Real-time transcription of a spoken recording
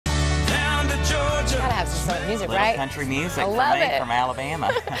some music, Little right? country music I from love me, it. from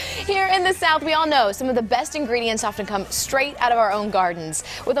Alabama. Here in the South, we all know some of the best ingredients often come straight out of our own gardens.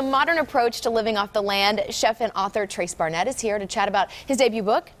 With a modern approach to living off the land, chef and author Trace Barnett is here to chat about his debut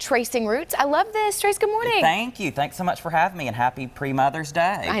book, Tracing Roots. I love this. Trace, good morning. Thank you. Thanks so much for having me, and happy pre-Mother's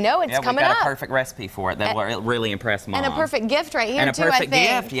Day. I know, it's coming up. We've got a perfect recipe for it that will really impress Mom. And a perfect gift right here, and too, a perfect I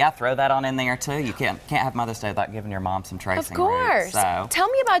think. gift. Yeah, throw that on in there, too. You can't have Mother's Day without giving your mom some tracing Of course. roots, so. Tell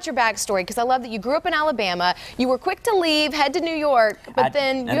me about your backstory, because I love that you grew up in Alabama. You were quick to leave, head to New York, but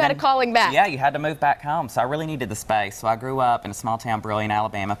then you had a calling back. Yeah, you had to move back home, so I really needed the space. So I grew up in a small town, Brilliant,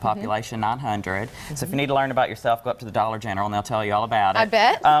 Alabama, population 900. So if you need to learn about yourself, go up to the Dollar General and they'll tell you all about it. I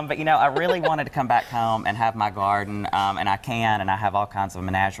bet. But you know, I really wanted to come back home and have my garden, and I can, and I have all kinds of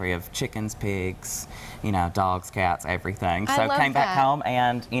menagerie of chickens, pigs, you know, dogs, cats, everything. So I came back home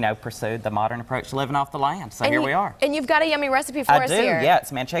and, you know, pursued the modern approach to living off the land. So here we are. And you've got a yummy recipe for us here. I do, yeah.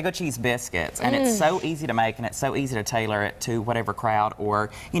 It's Manchego cheese biscuits, and it's so easy to make, and it's so easy to tailor it to whatever crowd or,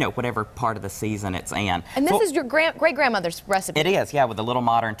 you know, whatever part of the season it's in. And this is your great-grandmother's recipe. It is, yeah, with a little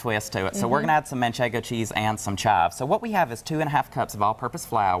modern twist to it. So we're going to add some Manchego cheese and some chives. So what we have is 2½ cups of all-purpose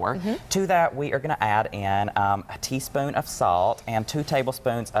flour. To that, we are going to add in a teaspoon of salt and 2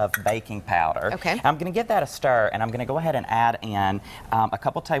 tablespoons of baking powder. Okay. I'm going to give that a stir, and I'm going to go ahead and add in a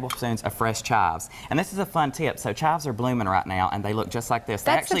couple tablespoons of fresh chives. And this is a fun tip. So chives are blooming right now, and they look just like this.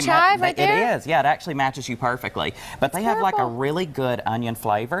 That's the chive right there? It is, yeah. It actually matches you perfectly. But they have like a really good onion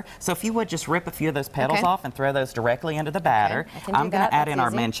flavor. So if you would just rip a few of those petals off and throw those directly into the batter. I'm going to add in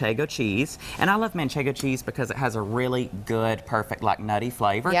our Manchego cheese. And I love Manchego cheese because it has a really good, perfect, like nutty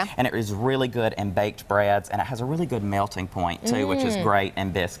flavor. Yeah. And it is really good in baked breads, and it has a really good melting point too, which is great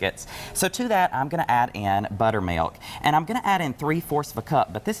in biscuits. So to that, I'm going to add in buttermilk. And I'm going to add in 3/4 of a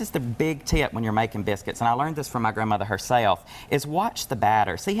cup. But this is the big tip when you're making biscuits, and I learned this from my grandmother herself, is watch the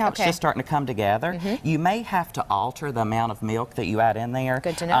batter. See how it's just starting to come together? You may have to alter the amount of milk that you add in there.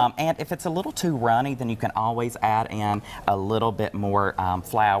 Good to know. And if it's a little too runny, then you can always add in a little bit more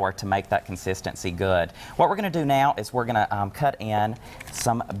flour to make that consistency good. What we're going to do now is we're going to cut in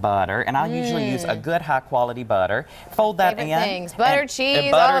some butter, and I usually use a good high-quality butter. Fold that in. Things. Butter,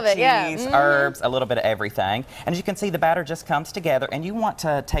 cheese, all of it, cheese, herbs, a little bit of everything. And as you can see, the batter just comes together, and you want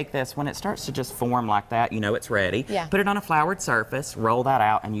to take this, when it starts to just form like that, you know it's ready. Yeah. Put it on a floured surface, roll that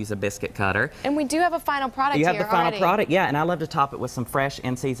out, and use a biscuit cutter. And we do have a final product here. You have the final product, yeah, and I love to top it with some fresh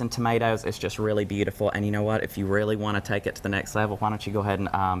in-season tomatoes. It's just really beautiful, and you know what? If you really want to take it to the next level, why don't you go ahead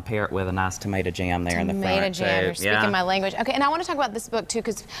and pair it with a nice tomato jam there in the front. Tomato jam, you're speaking my language. Okay, and I want to talk about this book too,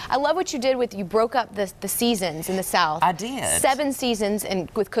 because I love what you did with, you broke up the seasons in the South. I did. 7 seasons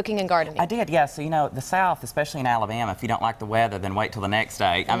with cooking and gardening. I did, yeah. So, you know, the South, especially in Alabama, if you don't like the weather, then wait till the next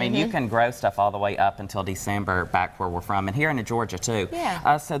day. I mean, you can grow stuff all the way up until December back where we're from, and here in Georgia too.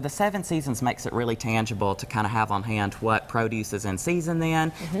 Yeah. So the 7 seasons makes it really tangible to kind of have on hand what produce is in season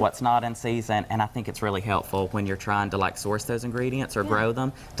then, what's not in season, and I think it's really helpful when you're trying to like source those ingredients or grow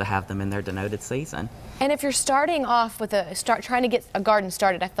them to have them in their denoted season. And if you're starting off with trying to get a garden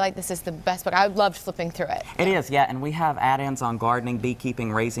started, I feel like this is the best book. I loved flipping through it. It is, yeah, and we have add-ins on gardening,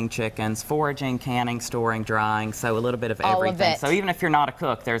 beekeeping, raising chickens, foraging, canning, storing, drying, so a little bit of everything. All of it. So even if you're not a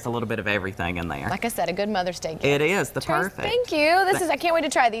cook, there's a little bit of everything in there. Like I said, a good Mother's Day gift. It is, the Trace, perfect. thank you. I can't wait to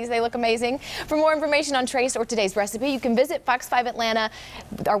try these. They look amazing. For more information on Trace or today's recipe, you can visit Fox 5 Atlanta,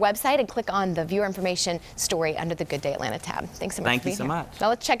 our website, and click on the viewer information story under the Good Day Atlanta tab. Thanks so much. Thank you so much. Now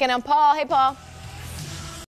let's check in on Paul. Hey, Paul.